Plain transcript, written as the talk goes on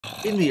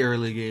in the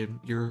early game,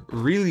 you're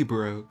really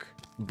broke,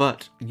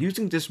 but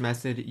using this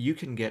method, you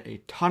can get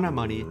a ton of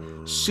money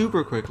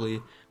super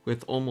quickly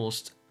with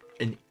almost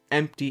an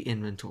empty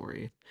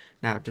inventory.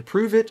 Now, to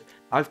prove it,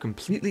 I've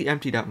completely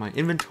emptied out my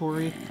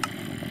inventory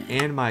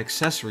and my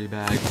accessory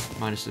bag,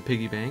 minus the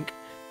piggy bank,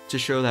 to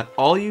show that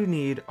all you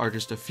need are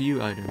just a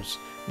few items.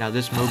 Now,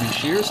 this Moby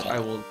Shears, I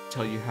will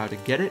tell you how to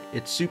get it.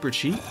 It's super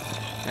cheap,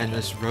 and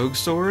this Rogue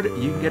Sword,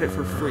 you can get it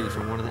for free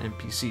from one of the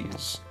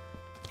NPCs.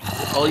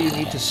 All you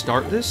need to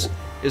start this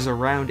is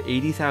around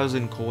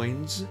 80,000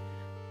 coins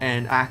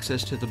and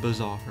access to the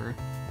bazaar.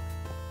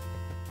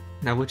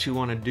 Now, what you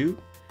want to do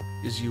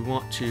is you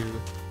want to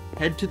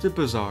head to the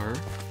bazaar,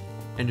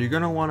 and you're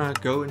going to want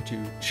to go into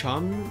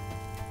Chum,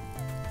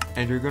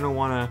 and you're going to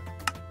want to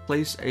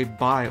place a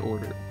buy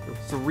order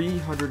for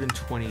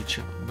 320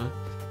 Chum.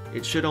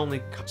 It should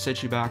only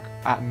set you back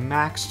at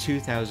max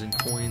 2,000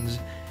 coins,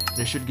 and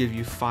it should give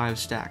you 5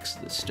 stacks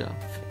of this stuff.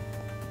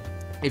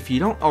 If you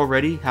don't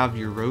already have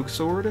your Rogue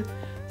Sword,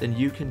 then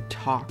you can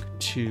talk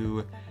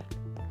to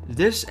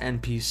this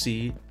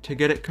NPC to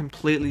get it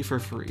completely for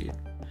free.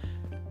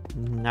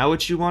 Now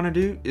what you want to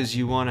do is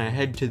you want to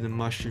head to the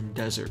Mushroom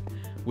Desert,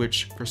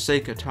 which, for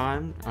sake of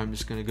time, I'm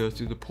just going to go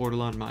through the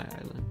portal on my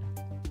island.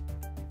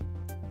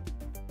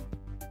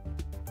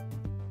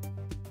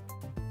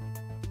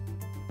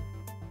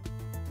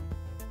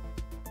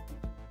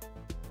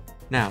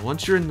 Now,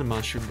 once you're in the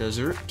Mushroom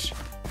Desert,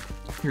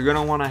 you're going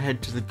to want to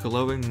head to the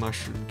Glowing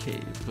Mushroom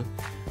Cave,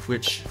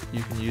 which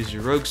you can use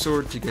your Rogue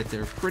Sword to get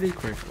there pretty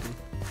quickly.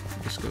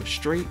 Just go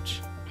straight,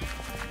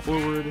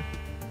 forward,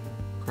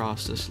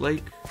 across this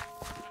lake,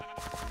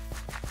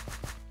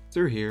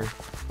 through here,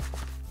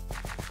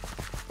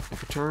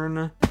 make a turn,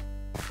 and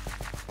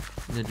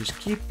then just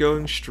keep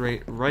going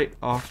straight right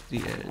off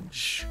the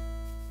edge.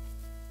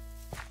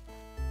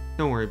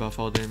 Don't worry about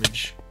fall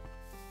damage.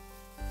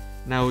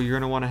 Now you're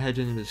going to want to head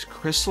into this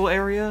crystal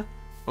area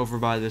over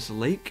by this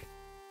lake.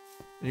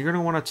 And you're going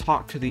to want to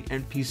talk to the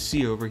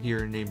NPC over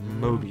here named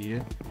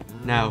Moby.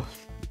 Now,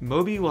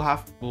 Moby will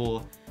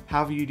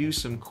have you do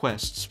some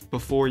quests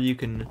before you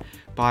can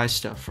buy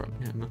stuff from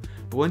him.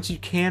 But once you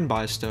can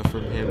buy stuff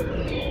from him,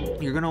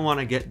 you're going to want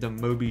to get the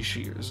Moby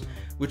Shears,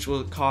 which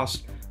will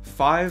cost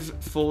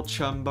 5 full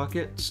chum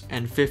buckets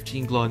and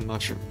 15 glowing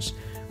mushrooms,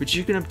 which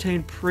you can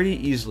obtain pretty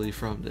easily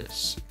from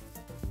this.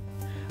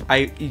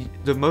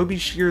 The Moby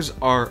Shears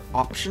are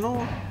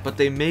optional, but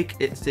they make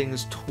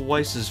things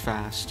twice as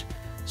fast,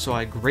 so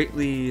I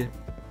greatly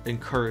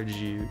encourage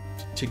you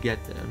to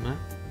get them.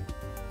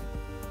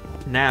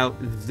 Now,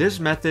 this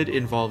method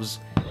involves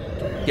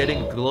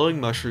getting glowing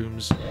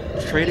mushrooms,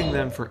 trading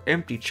them for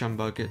empty chum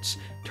buckets,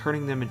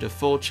 turning them into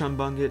full chum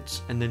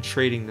buckets, and then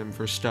trading them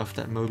for stuff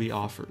that Moby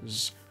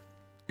offers.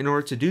 In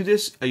order to do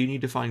this, you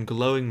need to find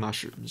glowing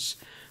mushrooms,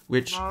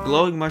 which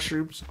glowing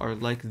mushrooms are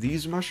like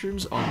these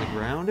mushrooms on the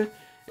ground,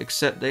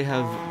 except they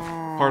have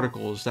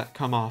particles that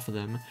come off of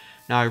them.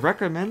 Now, I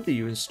recommend that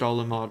you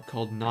install a mod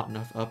called Not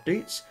Enough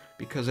Updates,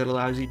 because it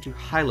allows you to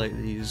highlight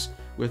these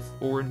with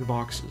orange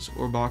boxes,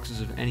 or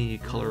boxes of any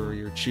color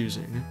you're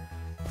choosing.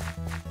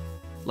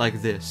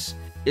 Like this.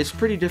 It's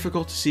pretty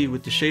difficult to see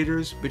with the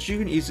shaders, but you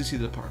can easily see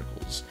the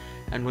particles.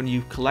 And when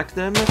you collect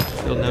them,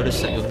 you'll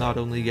notice that you'll not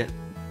only get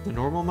the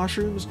normal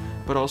mushrooms,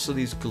 but also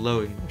these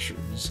glowing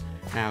mushrooms.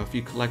 Now, if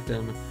you collect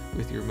them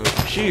with your Moby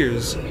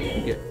Shears,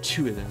 you get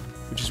 2 of them,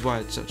 which is why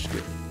it's such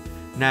good.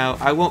 Now,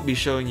 I won't be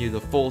showing you the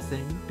full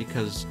thing,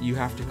 because you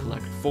have to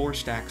collect 4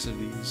 stacks of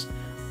these.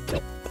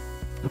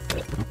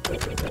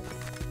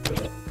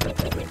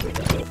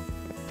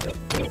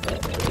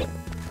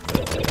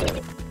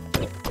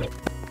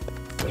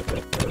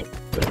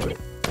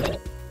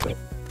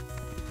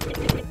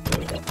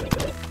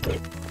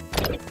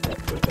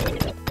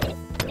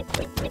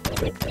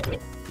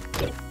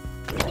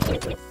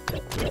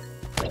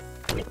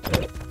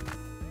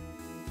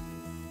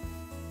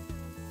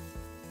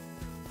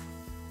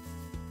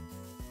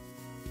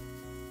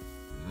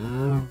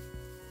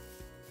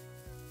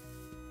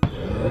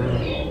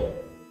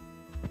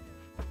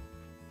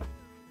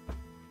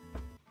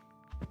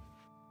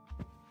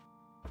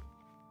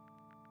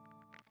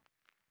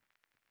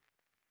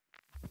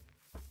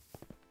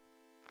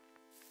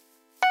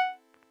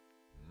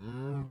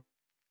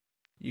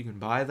 You can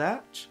buy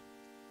that,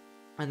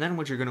 and then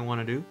what you're going to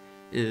want to do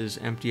is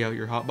empty out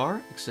your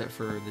hotbar, except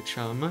for the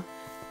chum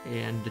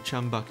and the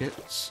chum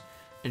buckets,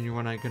 and you're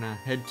going to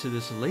head to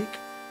this lake,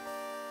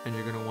 and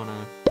you're going to want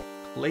to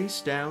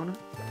place down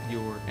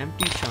your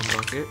empty chum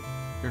bucket.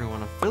 You're going to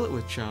want to fill it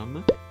with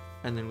chum,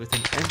 and then with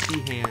an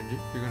empty hand,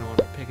 you're going to want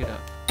to pick it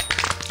up.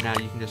 Now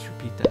you can just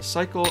repeat that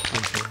cycle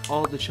until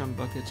all the chum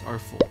buckets are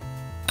full.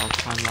 I'll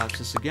time-lapse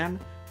this again,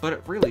 but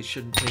it really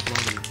shouldn't take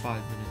longer than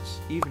 5 minutes,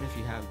 even if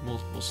you have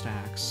multiple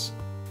stacks.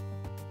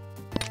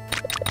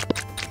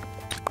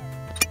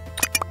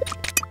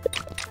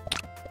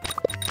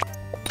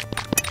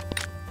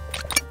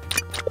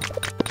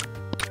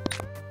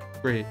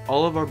 Great,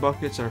 all of our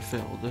buckets are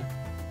filled.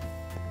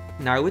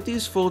 Now with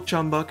these full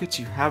chum buckets,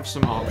 you have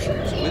some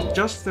options. With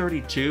just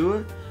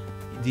 32,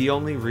 The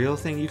only real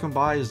thing you can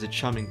buy is the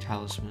Chumming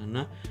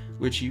Talisman,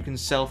 which you can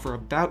sell for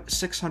about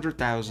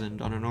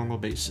 600,000 on a normal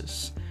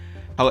basis.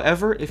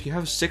 However, if you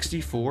have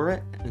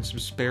 64 and some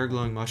spare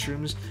glowing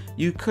mushrooms,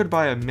 you could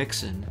buy a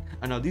mix-in.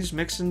 I know these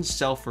mix-ins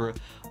sell for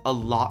a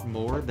lot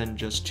more than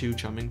just 2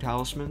 Chumming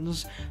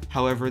Talismans,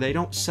 however they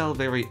don't sell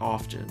very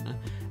often,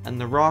 and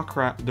the raw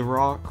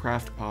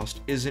craft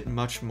cost isn't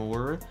much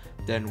more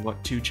than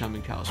what 2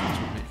 Chumming Talismans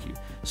would make you,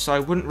 so I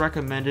wouldn't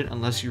recommend it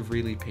unless you're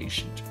really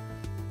patient.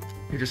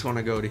 You just want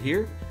to go to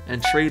here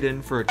and trade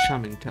in for a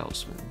Chumming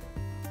Talisman.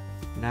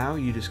 Now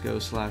you just go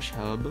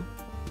 /hub.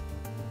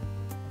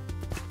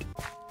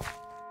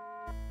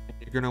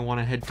 You're going to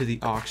want to head to the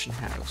auction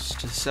house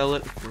to sell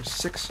it for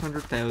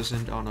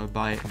 600,000 on a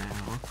buy it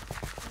now.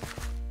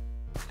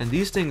 And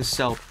these things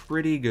sell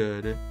pretty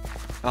good.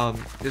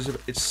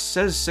 It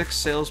says 6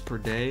 sales per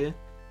day,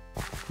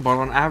 but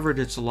on average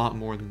it's a lot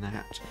more than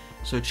that.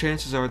 So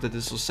chances are that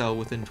this will sell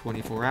within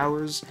 24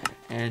 hours,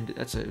 and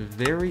that's a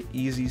very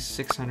easy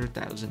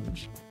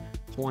 600,000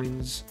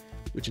 coins,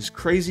 which is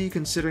crazy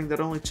considering that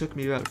only took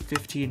me about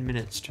 15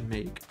 minutes to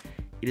make.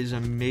 It is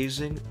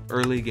amazing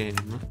early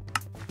game.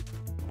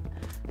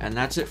 And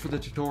that's it for the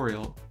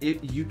tutorial.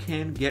 You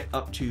can get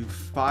up to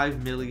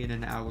 5 million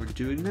an hour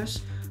doing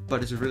this,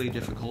 but it's really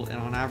difficult, and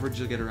on average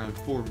you'll get around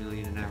 4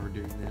 million an hour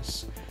doing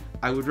this.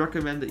 I would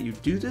recommend that you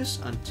do this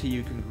until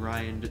you can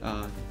grind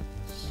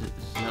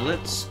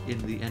zealots in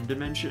the end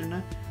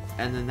dimension,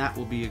 and then that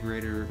will be a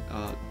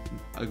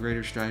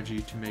greater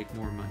strategy to make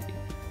more money.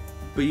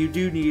 But you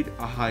do need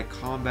a high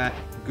combat,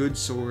 good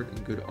sword,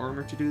 and good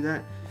armor to do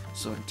that,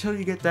 so until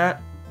you get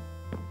that,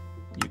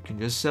 you can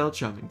just sell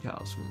Chumming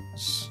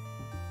Talismans.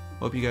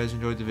 Hope you guys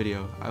enjoyed the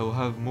video. I will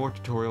have more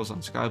tutorials on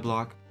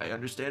Skyblock. I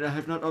understand I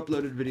have not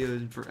uploaded videos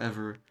in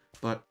forever,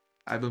 but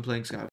I've been playing Skyblock.